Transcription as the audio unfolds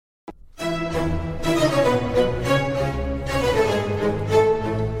Morning,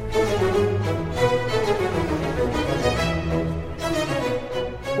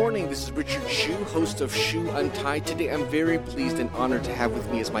 this is Richard Hsu, host of Hsu Untied. Today I'm very pleased and honored to have with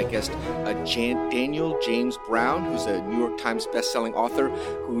me as my guest Daniel James Brown, who's a New York Times bestselling author,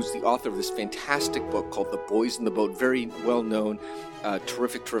 who's the author of this fantastic book called The Boys in the Boat. Very well-known,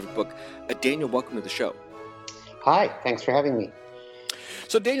 terrific book. Daniel, welcome to the show. Hi, thanks for having me.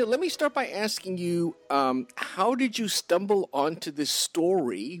 So Daniel, let me start by asking you, how did you stumble onto this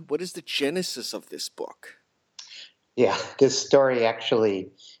story? What is the genesis of this book? Yeah, this story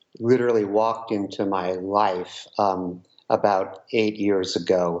actually literally walked into my life about 8 years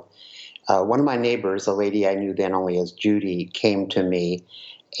ago. One of my neighbors, a lady I knew then only as Judy, came to me,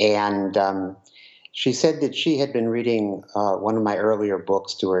 and she said that she had been reading one of my earlier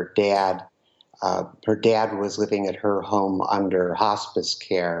books to her dad. Her dad was living at her home under hospice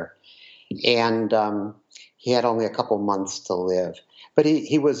care, and he had only a couple months to live. But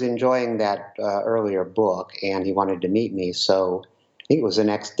he was enjoying that earlier book, and he wanted to meet me. So I think it was the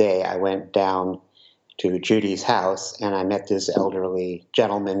next day I went down to Judy's house, and I met this elderly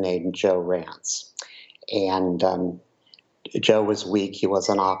gentleman named Joe Rance. And Joe was weak. He was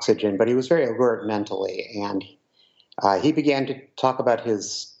on oxygen, but he was very alert mentally. And he began to talk about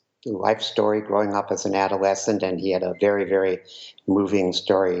his life story growing up as an adolescent, and he had a very, very moving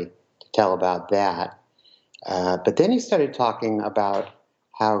story to tell about that. But then he started talking about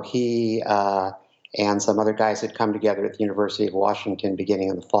how he and some other guys had come together at the University of Washington beginning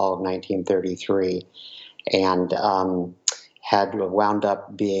in the fall of 1933 and had wound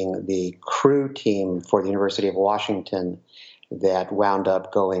up being the crew team for the University of Washington that wound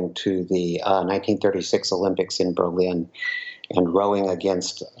up going to the 1936 Olympics in Berlin and rowing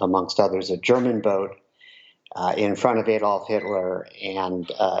against, amongst others, a German boat in front of Adolf Hitler.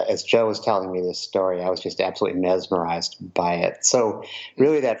 And as Joe was telling me this story, I was just absolutely mesmerized by it. So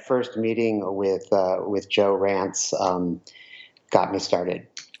really that first meeting with Joe Rance got me started.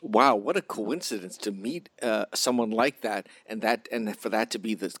 Wow, what a coincidence to meet someone like that and for that to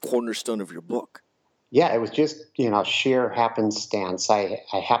be the cornerstone of your book. Yeah, it was just, sheer happenstance. I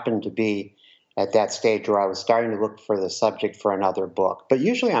happened to be at that stage where I was starting to look for the subject for another book. But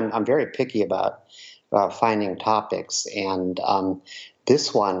usually I'm very picky about finding topics. And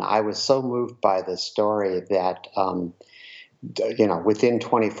this one, I was so moved by the story that, within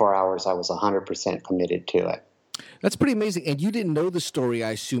 24 hours, I was 100% committed to it. That's pretty amazing. And you didn't know the story,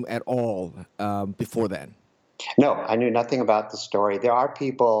 I assume, at all before then? No, I knew nothing about the story. There are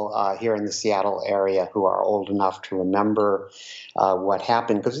people here in the Seattle area who are old enough to remember what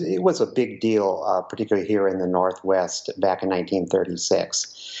happened, because it was a big deal, particularly here in the Northwest back in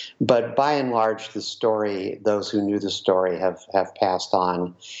 1936. But by and large, the story, those who knew the story have passed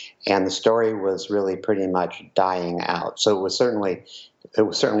on, and the story was really pretty much dying out. So it was certainly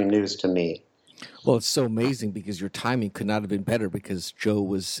news to me. Well, it's so amazing because your timing could not have been better, because Joe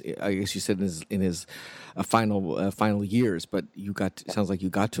was, I guess you said, in his final years, but sounds like you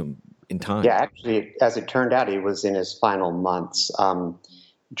got to him in time. Yeah, actually, as it turned out, he was in his final months.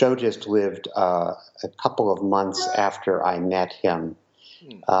 Joe just lived a couple of months after I met him.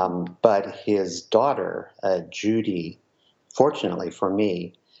 But his daughter, Judy, fortunately for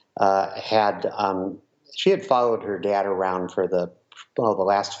me, she had followed her dad around for the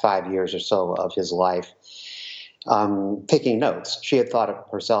last 5 years or so of his life, taking notes. She had thought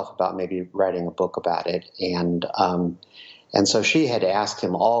herself about maybe writing a book about it, and so she had asked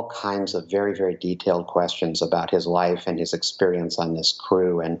him all kinds of very, very detailed questions about his life and his experience on this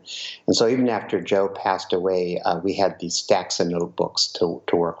crew. And so even after Joe passed away, we had these stacks of notebooks to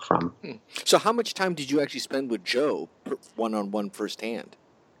work from. So how much time did you actually spend with Joe one-on-one firsthand?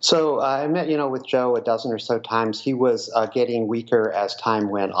 So I met, with Joe a dozen or so times. He was getting weaker as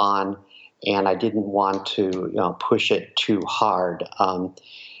time went on, and I didn't want to, push it too hard.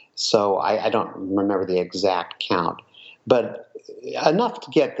 So I don't remember the exact count, but enough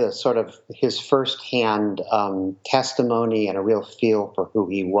to get the sort of his firsthand testimony and a real feel for who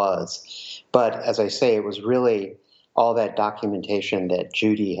he was. But as I say, it was really all that documentation that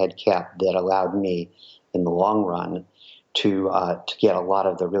Judy had kept that allowed me, in the long run, to get a lot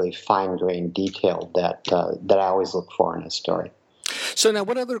of the really fine-grained detail that I always look for in a story. So now,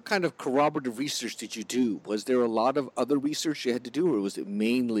 what other kind of corroborative research did you do? Was there a lot of other research you had to do, or was it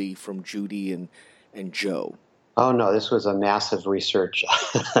mainly from Judy and Joe? Oh, no, this was a massive research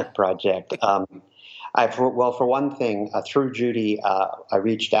project. For one thing, through Judy, I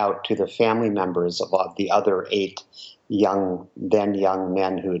reached out to the family members of the other 8 young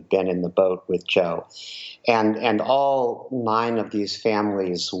men who had been in the boat with Joe. And all 9 of these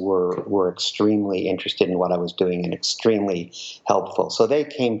families were extremely interested in what I was doing and extremely helpful. So they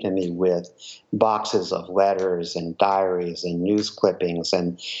came to me with boxes of letters and diaries and news clippings,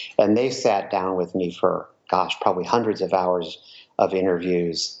 and they sat down with me for, probably hundreds of hours of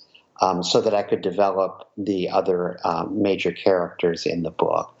interviews, so that I could develop the other major characters in the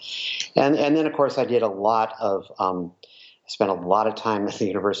book. And then, of course, I did spent a lot of time at the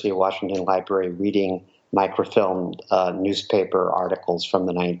University of Washington Library reading microfilmed newspaper articles from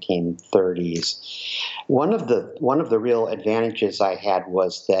the 1930s. One of the real advantages I had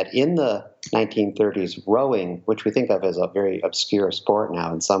was that in the 1930s, rowing, which we think of as a very obscure sport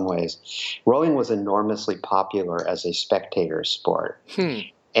now in some ways, rowing was enormously popular as a spectator sport.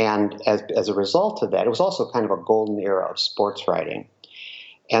 And as a result of that, it was also kind of a golden era of sports writing.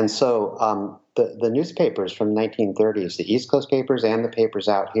 And so the newspapers from the 1930s, the East Coast papers and the papers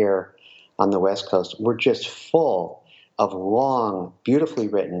out here on the West Coast, were just full of long, beautifully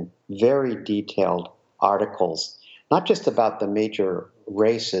written, very detailed articles, not just about the major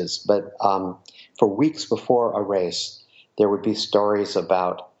races, but for weeks before a race, there would be stories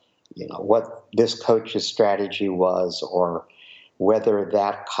about, what this coach's strategy was, or whether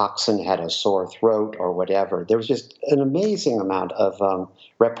that coxswain had a sore throat or whatever. There was just an amazing amount of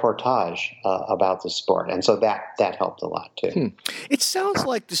reportage about the sport. And so that helped a lot, too. It sounds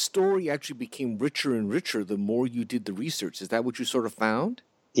like the story actually became richer and richer the more you did the research. Is that what you sort of found?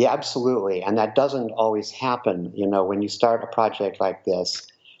 Yeah, absolutely. And that doesn't always happen, when you start a project like this.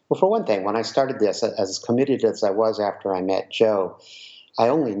 Well, for one thing, when I started this, as committed as I was after I met Joe, I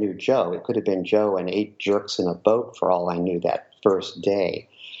only knew Joe. It could have been Joe and 8 jerks in a boat for all I knew that first day.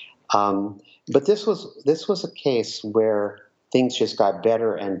 But this was a case where things just got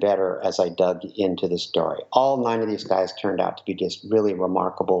better and better as I dug into the story. All 9 of these guys turned out to be just really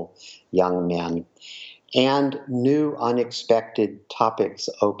remarkable young men. And new unexpected topics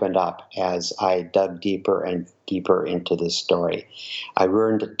opened up as I dug deeper and deeper into this story. I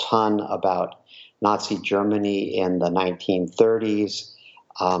learned a ton about Nazi Germany in the 1930s.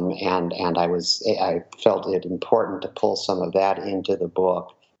 And I felt it important to pull some of that into the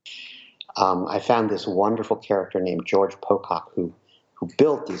book. I found this wonderful character named George Pocock who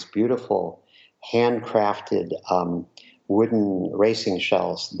built these beautiful handcrafted wooden racing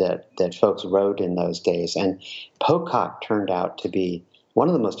shells that folks rode in those days. And Pocock turned out to be one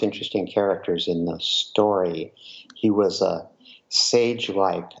of the most interesting characters in the story. He was a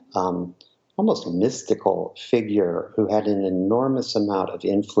sage-like, almost mystical figure who had an enormous amount of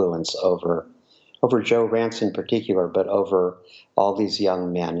influence over Joe Rance in particular, but over all these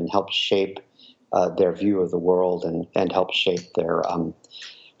young men, and helped shape their view of the world and helped shape their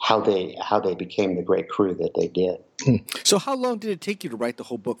how they became the great crew that they did. So how long did it take you to write the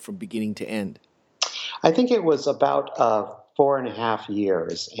whole book from beginning to end? I think it was about 4.5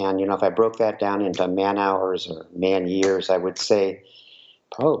 years. And, if I broke that down into man hours or man years, I would say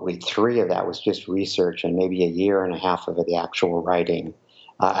probably 3 of that was just research, and maybe 1.5 years of it the actual writing.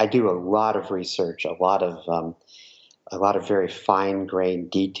 I do a lot of research, a lot of very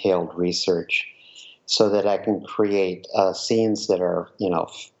fine-grained, detailed research, so that I can create scenes that are,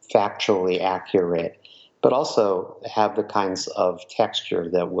 factually accurate, but also have the kinds of texture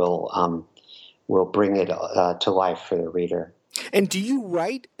that will bring it to life for the reader. And do you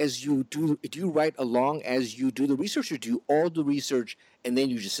write as you do? Do you write along as you do the research, or do you all do research and then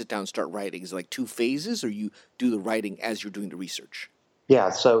you just sit down and start writing? Is it like 2 phases, or you do the writing as you're doing the research?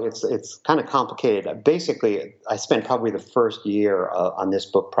 Yeah, so it's kind of complicated. Basically, I spent probably the first year on this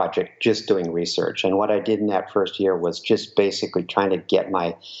book project just doing research, and what I did in that first year was just basically trying to get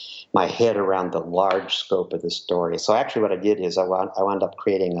my head around the large scope of the story. So actually, what I did is I wound up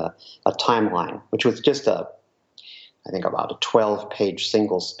creating a timeline, which was just I think about a 12-page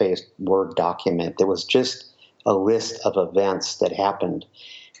single-spaced Word document. There was just a list of events that happened,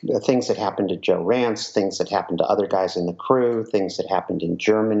 things that happened to Joe Rance, things that happened to other guys in the crew, things that happened in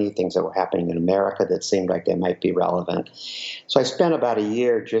Germany, things that were happening in America that seemed like they might be relevant. So I spent about a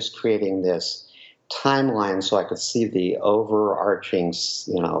year just creating this timeline so I could see the overarching,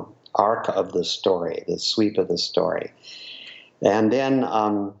 arc of the story, the sweep of the story. And then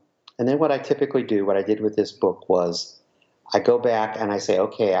what I typically do, what I did with this book was I go back and I say,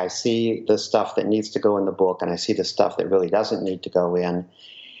 okay, I see the stuff that needs to go in the book and I see the stuff that really doesn't need to go in.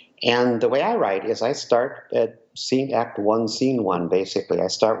 And the way I write is I start at Act 1, Scene 1, basically. I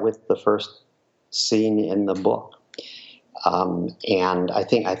start with the first scene in the book. And I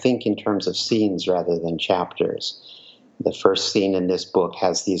think in terms of scenes rather than chapters. The first scene in this book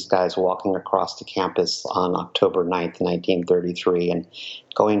has these guys walking across the campus on October 9th, 1933, and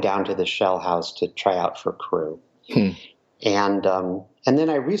going down to the shell house to try out for crew. And then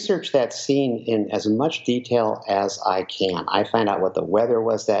I research that scene in as much detail as I can. I find out what the weather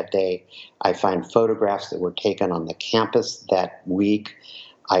was that day. I find photographs that were taken on the campus that week.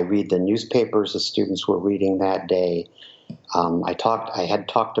 I read the newspapers the students were reading that day. I had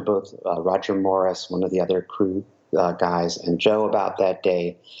talked to both Roger Morris, one of the other crew guys, and Joe about that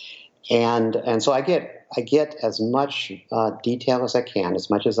day, and so I get as much detail as I can, as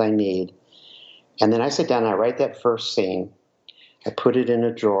much as I need, and then I sit down and I write that first scene. I put it in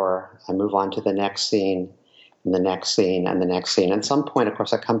a drawer. I move on to the next scene, and the next scene, and the next scene. At some point, of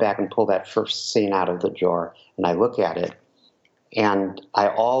course, I come back and pull that first scene out of the drawer, and I look at it, and I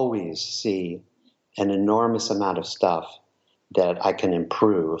always see an enormous amount of stuff that I can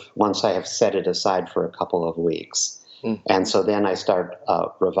improve once I have set it aside for a couple of weeks. And so then I start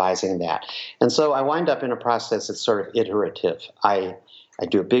revising that. And so I wind up in a process that's sort of iterative. I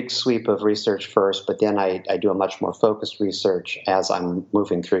do a big sweep of research first, but then I do a much more focused research as I'm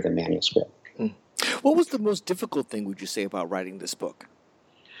moving through the manuscript. What was the most difficult thing, would you say, about writing this book?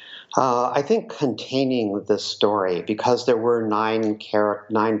 I think containing the story, because there were nine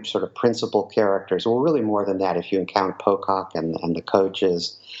sort of principal characters. Well, really more than that if you count Pocock and the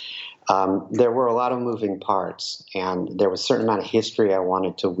coaches. There were a lot of moving parts, and there was a certain amount of history I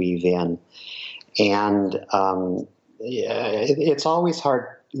wanted to weave in. And it's always hard.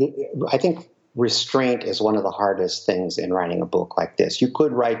 I think restraint is one of the hardest things in writing a book like this. You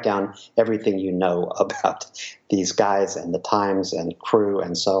could write down everything you know about these guys and the times and crew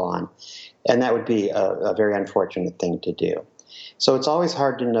and so on, and that would be a very unfortunate thing to do. So it's always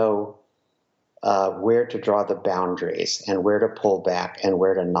hard to know where to draw the boundaries and where to pull back and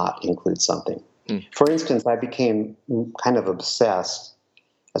where to not include something. For instance, I became kind of obsessed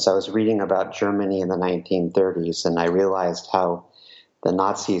as I was reading about Germany in the 1930s, and I realized how the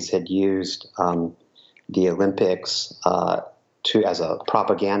Nazis had used the Olympics as a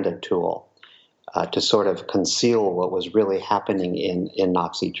propaganda tool to sort of conceal what was really happening in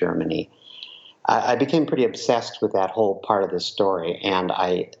Nazi Germany. I became pretty obsessed with that whole part of the story, and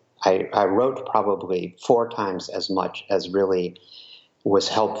I wrote probably 4 times as much as really was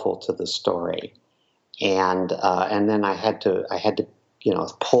helpful to the story, and then I had to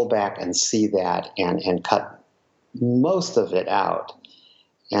pull back and see that and cut most of it out.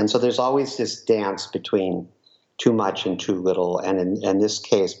 And so there's always this dance between too much and too little. And in this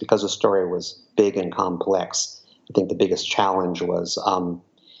case, because the story was big and complex, I think the biggest challenge was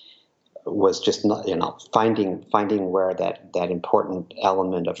just finding where that important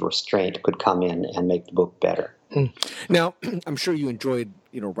element of restraint could come in and make the book better. Now, I'm sure you enjoyed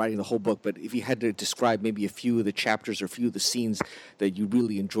writing the whole book, but if you had to describe maybe a few of the chapters or a few of the scenes that you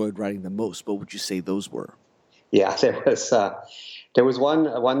really enjoyed writing the most, what would you say those were? Yeah, there was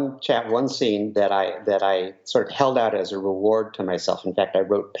one scene that I sort of held out as a reward to myself. In fact, I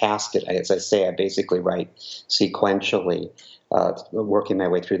wrote past it. As I say, I basically write sequentially, working my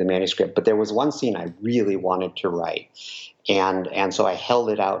way through the manuscript. But there was one scene I really wanted to write, and so I held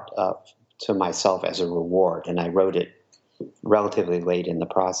it out to myself as a reward, and I wrote it relatively late in the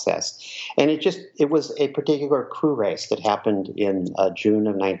process. And it was a particular crew race that happened in June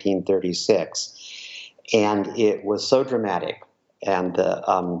of 1936. And it was so dramatic, and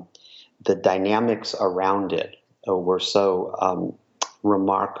the dynamics around it were so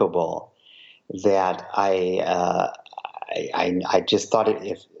remarkable that I just thought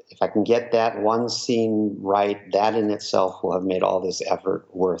if I can get that one scene right, that in itself will have made all this effort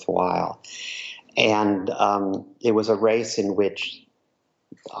worthwhile. And it was a race in which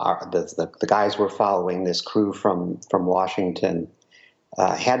the guys were following, this crew from Washington,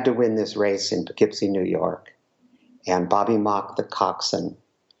 had to win this race in Poughkeepsie, New York. And Bobby Mock, the coxswain,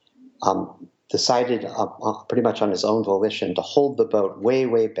 decided pretty much on his own volition to hold the boat way,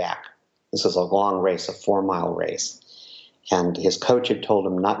 way back. This was a long race, a 4-mile race. And his coach had told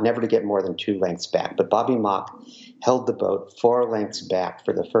him never to get more than 2 lengths back. But Bobby Mock held the boat 4 lengths back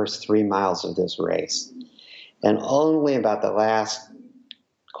for the first 3 miles of this race. And only about the last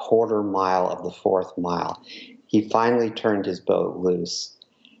quarter mile of the 4th mile, he finally turned his boat loose,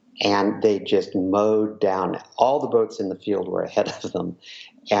 and they just mowed down. All the boats in the field were ahead of them,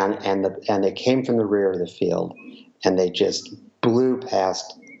 and they came from the rear of the field, and they just blew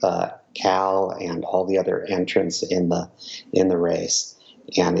past Cal and all the other entrants in the race.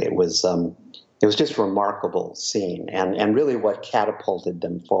 And it was it was just a remarkable scene, and really what catapulted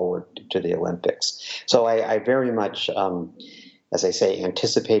them forward to the Olympics. So I very much, as I say,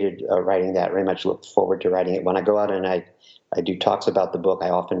 anticipated writing that, very much looked forward to writing it. When I go out and I do talks about the book, I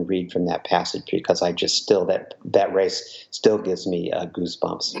often read from that passage because I just still, that race still gives me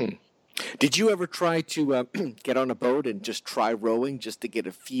goosebumps. Did you ever try to get on a boat and just try rowing just to get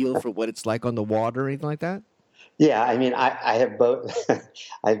a feel for what it's like on the water or anything like that? Yeah, I mean, I have boat.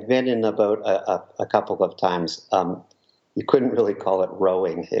 I've been in a boat a couple of times. You couldn't really call it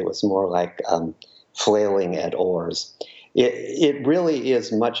rowing. It was more like flailing at oars. It really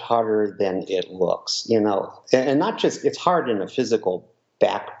is much harder than it looks, and not just, it's hard in a physical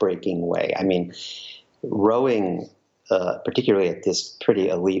back-breaking way. I mean, rowing, particularly at this pretty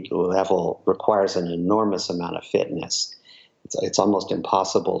elite level, requires an enormous amount of fitness. It's almost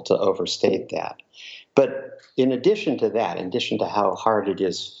impossible to overstate that. But in addition to how hard it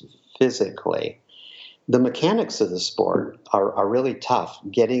is physically, the mechanics of the sport are really tough.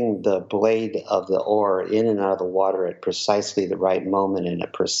 Getting the blade of the oar in and out of the water at precisely the right moment and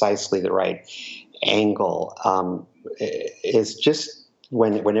at precisely the right angle is just,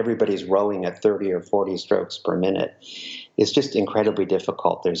 when everybody's rowing at 30 or 40 strokes per minute, it's just incredibly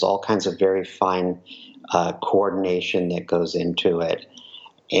difficult. There's all kinds of very fine coordination that goes into it.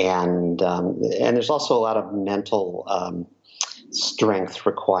 And there's also a lot of mental strength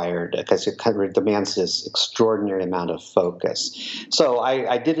required because it kind of demands this extraordinary amount of focus. So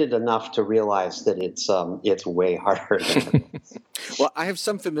I did it enough to realize that it's way harder than Well, I have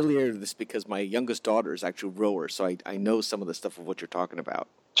some familiarity with this because my youngest daughter is actually a rower, so I know some of the stuff of what you're talking about.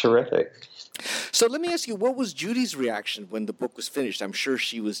 Terrific. So let me ask you, what was Judy's reaction when the book was finished? I'm sure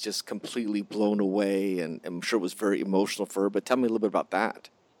she was just completely blown away, and I'm sure it was very emotional for her, but tell me a little bit about that.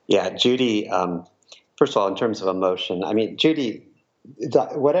 Yeah, Judy, first of all, in terms of emotion, I mean, Judy,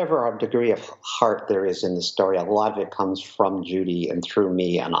 whatever degree of heart there is in the story, a lot of it comes from Judy and through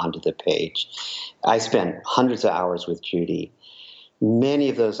me and onto the page. I spent hundreds of hours with Judy. Many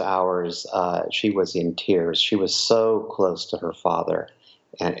of those hours, she was in tears. She was so close to her father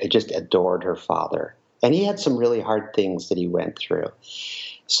and just adored her father. And he had some really hard things that he went through.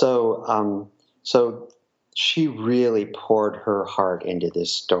 So she really poured her heart into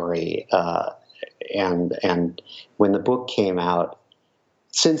this story. And when the book came out,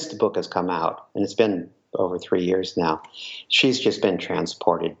 since the book has come out, and it's been over 3 years now, she's just been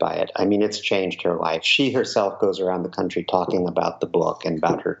transported by it. I mean, it's changed her life. She herself goes around the country talking about the book and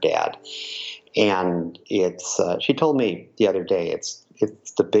about her dad. And she told me the other day, it's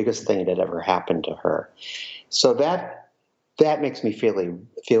the biggest thing that ever happened to her. So that makes me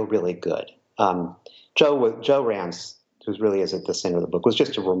feel really good. Joe Rance, who really is at the center of the book, was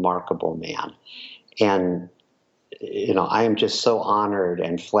just a remarkable man. And, I am just so honored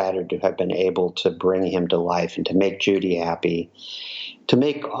and flattered to have been able to bring him to life and to make Judy happy. To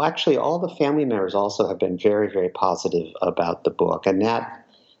make, actually, all the family members also have been very, very positive about the book. And that,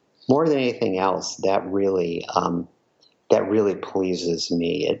 more than anything else, that really pleases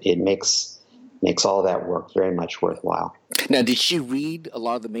me. It makes all that work very much worthwhile. Now, did she read a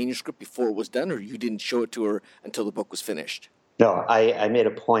lot of the manuscript before it was done, or you didn't show it to her until the book was finished? No, I made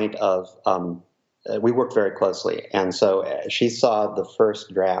a point of, we worked very closely. And so she saw the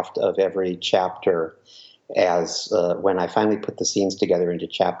first draft of every chapter as when I finally put the scenes together into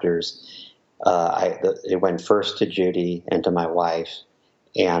chapters, it went first to Judy and to my wife.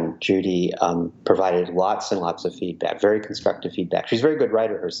 And Judy provided lots and lots of feedback, very constructive feedback. She's a very good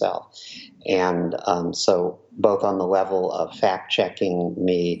writer herself. And so both on the level of fact-checking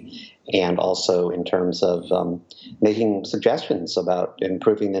me and also in terms of making suggestions about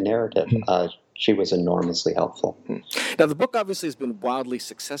improving the narrative, she was enormously helpful. Now, the book obviously has been wildly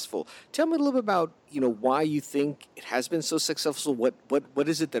successful. Tell me a little bit about, why you think it has been so successful. What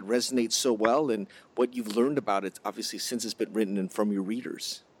is it that resonates so well, and what you've learned about it, obviously, since it's been written and from your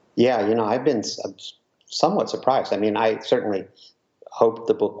readers? Yeah, I've been somewhat surprised. I mean, I certainly hoped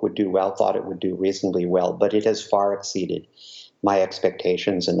the book would do well, thought it would do reasonably well, but it has far exceeded my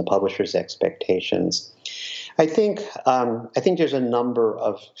expectations and the publisher's expectations. I think there's a number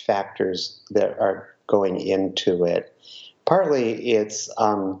of factors that are going into it. Partly, it's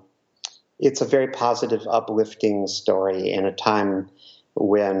a very positive, uplifting story in a time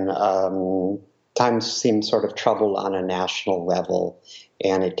when times seem sort of troubled on a national level,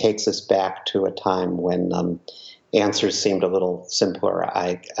 and it takes us back to a time when answers seemed a little simpler,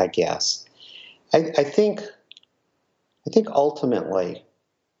 I guess. I think ultimately.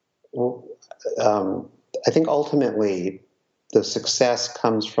 I think ultimately the success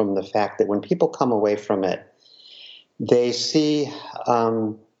comes from the fact that when people come away from it, they see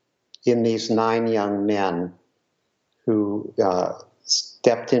in these 9 young men who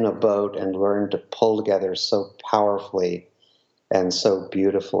stepped in a boat and learned to pull together so powerfully and so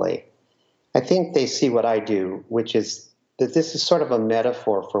beautifully. I think they see what I do, which is that this is sort of a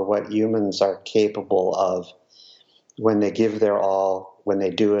metaphor for what humans are capable of when they give their all, when they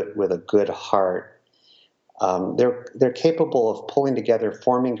do it with a good heart. They're capable of pulling together,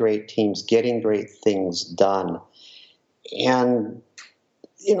 forming great teams, getting great things done. And,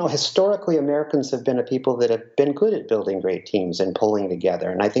 historically, Americans have been a people that have been good at building great teams and pulling together.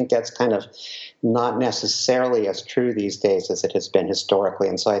 And I think that's kind of not necessarily as true these days as it has been historically.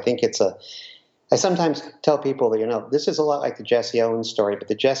 And so I think I sometimes tell people that, this is a lot like the Jesse Owens story, but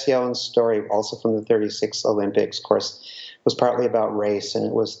the Jesse Owens story, also from the 36 Olympics, of course, was partly about race, and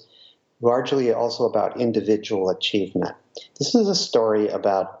it was largely also about individual achievement. This is a story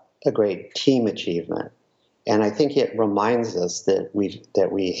about a great team achievement. And I think it reminds us that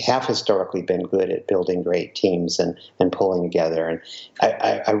we have historically been good at building great teams and pulling together. And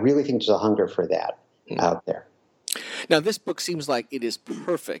I really think there's a hunger for that out there. Now, this book seems like it is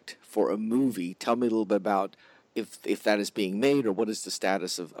perfect for a movie. Tell me a little bit about if that is being made, or what is the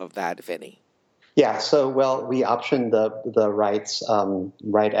status of that, if any. Yeah, so, we optioned the rights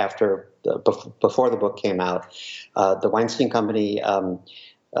right after, before the book came out. The Weinstein Company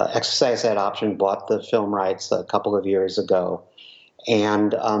exercised that option, bought the film rights a couple of years ago,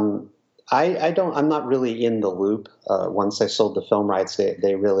 and I'm not really in the loop. Once they sold the film rights,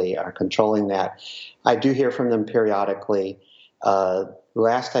 they really are controlling that. I do hear from them periodically.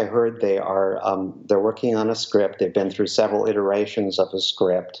 Last I heard, they're working on a script. They've been through several iterations of a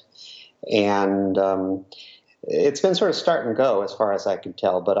script, and it's been sort of start and go as far as I can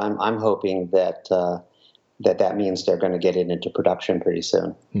tell. But I'm hoping that that means they're going to get it into production pretty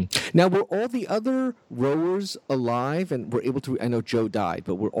soon. Now, were all the other rowers alive and were able to? I know Joe died,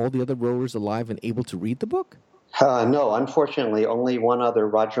 but were all the other rowers alive and able to read the book? No, unfortunately, only one other,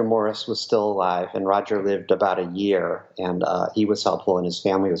 Roger Morris, was still alive, and Roger lived about a year, and he was helpful, and his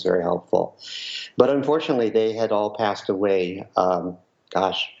family was very helpful. But unfortunately, they had all passed away,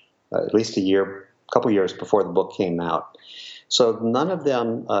 at least a couple years before the book came out. So none of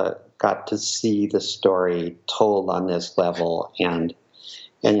them got to see the story told on this level, and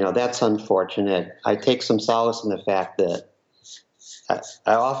that's unfortunate. I take some solace in the fact that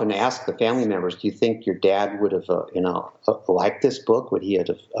I often ask the family members, do you think your dad would have, liked this book? Would he have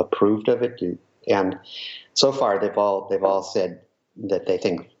approved of it? And so far, they've all said that they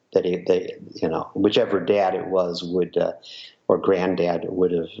think that whichever dad it was would, or granddad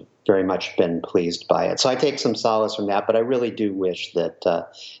would have very much been pleased by it. So I take some solace from that, but I really do wish that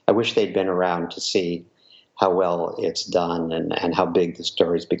I wish they'd been around to see how well it's done and how big the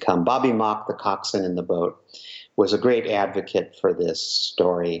story's become. Bobby Mock, the coxswain in the boat, was a great advocate for this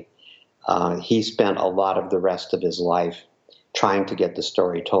story. He spent a lot of the rest of his life trying to get the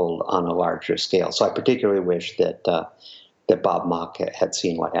story told on a larger scale. So I particularly wish that Bob Mock had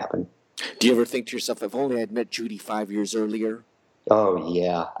seen what happened. Do you ever think to yourself, if only I'd met Judy 5 years earlier? Oh,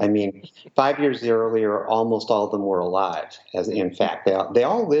 yeah. I mean, 5 years earlier, almost all of them were alive. In fact, they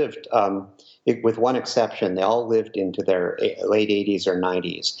all lived, with one exception, they all lived into their late 80s or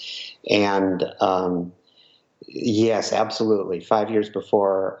 90s. And yes, absolutely. 5 years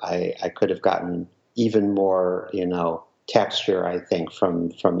before, I could have gotten even more, texture, I think,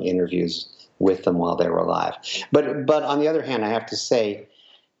 from interviews with them while they were alive. But on the other hand, I have to say,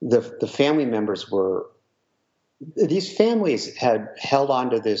 the family members these families had held on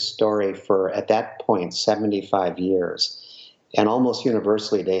to this story for, at that point, 75 years. And almost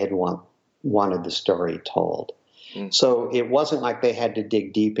universally, they had wanted the story told. So it wasn't like they had to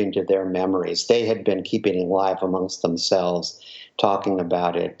dig deep into their memories. They had been keeping it alive amongst themselves, talking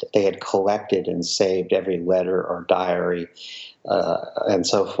about it. They had collected and saved every letter or diary and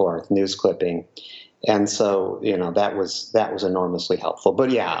so forth, news clipping. And so, that was enormously helpful.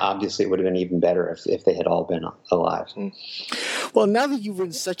 But yeah, obviously it would have been even better if they had all been alive. Well, now that you've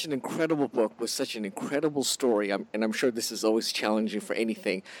written such an incredible book with such an incredible story, and I'm sure this is always challenging for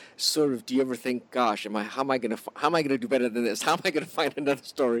anything, sort of, do you ever think, gosh, how am I going to do better than this? How am I going to find another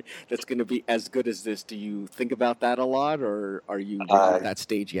story that's going to be as good as this? Do you think about that a lot, or are you not at that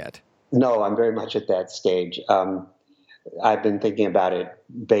stage yet? No, I'm very much at that stage. I've been thinking about it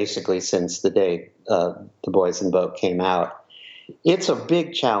basically since the day The Boys in the Boat came out. It's a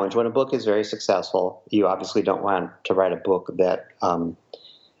big challenge. When a book is very successful, you obviously don't want to write a book that,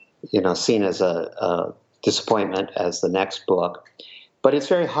 seen as a disappointment as the next book. But it's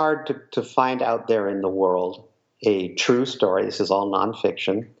very hard to find out there in the world a true story. This is all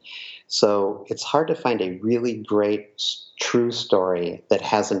nonfiction. So it's hard to find a really great, true story that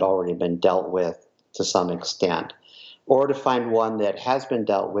hasn't already been dealt with to some extent, or to find one that has been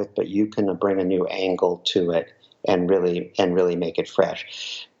dealt with, but you can bring a new angle to it and really make it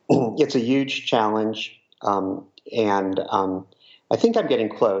fresh. It's a huge challenge, and I think I'm getting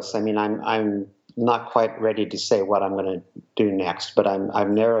close. I mean, I'm not quite ready to say what I'm going to do next, but I've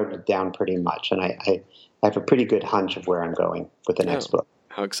narrowed it down pretty much, and I have a pretty good hunch of where I'm going with the next book.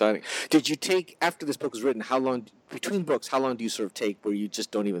 How exciting. Did you take, after this book was written, between books, how long do you sort of take where you just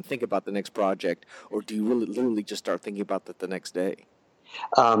don't even think about the next project, or do you really literally just start thinking about that the next day?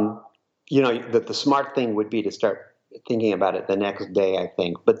 The smart thing would be to start thinking about it the next day, I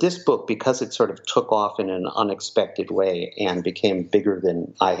think. But this book, because it sort of took off in an unexpected way and became bigger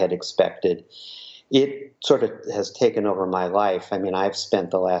than I had expected, it sort of has taken over my life. I mean, I've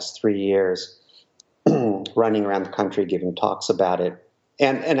spent the last 3 years running around the country giving talks about it.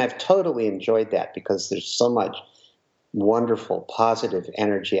 And I've totally enjoyed that because there's so much wonderful, positive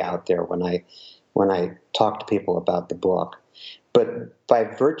energy out there when I talk to people about the book. But by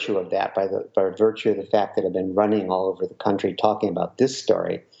virtue of that, by virtue of the fact that I've been running all over the country talking about this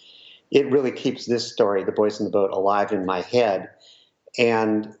story, it really keeps this story, The Boys in the Boat, alive in my head.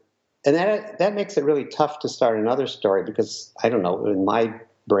 And that makes it really tough to start another story because, I don't know, in my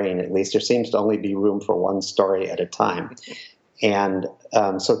brain at least, there seems to only be room for one story at a time. And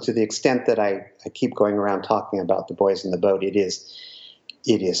so to the extent that I keep going around talking about The Boys in the Boat, it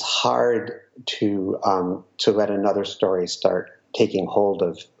is hard to let another story start taking hold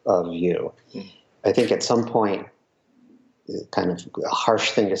of you. I think at some point, kind of a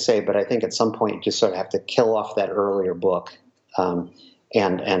harsh thing to say, but I think at some point you just sort of have to kill off that earlier book and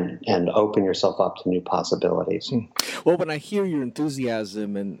open yourself up to new possibilities. Well, when I hear your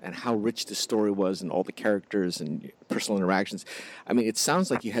enthusiasm and how rich the story was and all the characters and personal interactions, I mean, it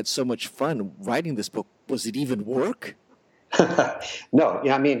sounds like you had so much fun writing this book. Was it even work? No,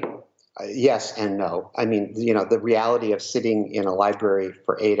 I mean, yes and no. I mean, the reality of sitting in a library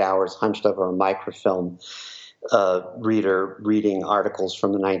for 8 hours hunched over a microfilm reader reading articles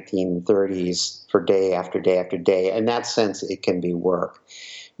from the 1930s for day after day after day. In that sense, it can be work.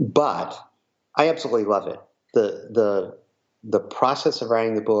 But I absolutely love it. The process of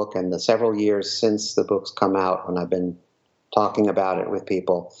writing the book and the several years since the book's come out when I've been talking about it with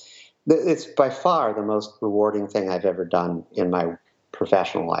people, it's by far the most rewarding thing I've ever done in my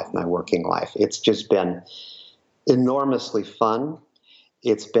professional life, my working life. It's just been enormously fun.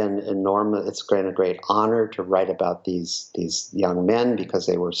 It's been enormous. It's been a great honor to write about these young men because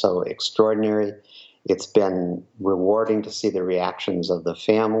they were so extraordinary. It's been rewarding to see the reactions of the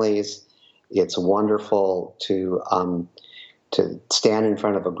families. It's wonderful to stand in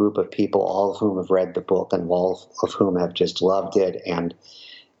front of a group of people, all of whom have read the book and all of whom have just loved it and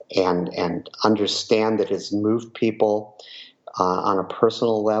understand that it's moved people on a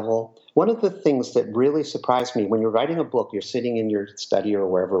personal level. One of the things that really surprised me, when you're writing a book, you're sitting in your study or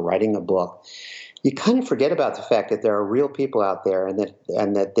wherever writing a book, you kind of forget about the fact that there are real people out there and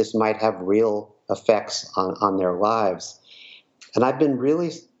that this might have real effects on their lives. And I've been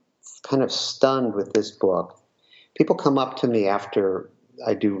really kind of stunned with this book. People come up to me after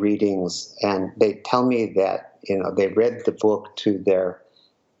I do readings and they tell me that, they read the book to their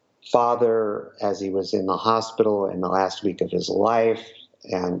father as he was in the hospital in the last week of his life,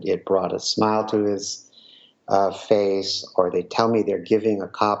 and it brought a smile to his face, or they tell me they're giving a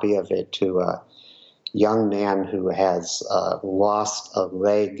copy of it to a young man who has lost a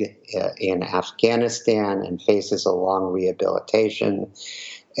leg in Afghanistan and faces a long rehabilitation.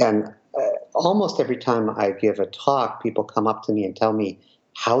 And almost every time I give a talk, people come up to me and tell me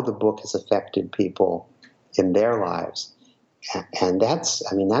how the book has affected people in their lives. And that's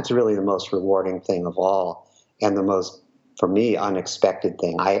really the most rewarding thing of all, and the most, for me, unexpected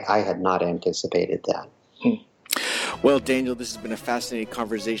thing. I had not anticipated that. Well, Daniel, this has been a fascinating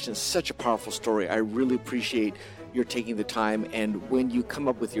conversation, such a powerful story. I really appreciate your taking the time. And when you come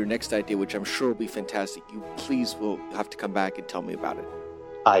up with your next idea, which I'm sure will be fantastic, you please will have to come back and tell me about it.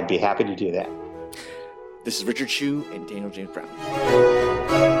 I'd be happy to do that. This is Richard Hsu and Daniel James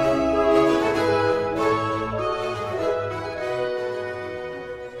Brown.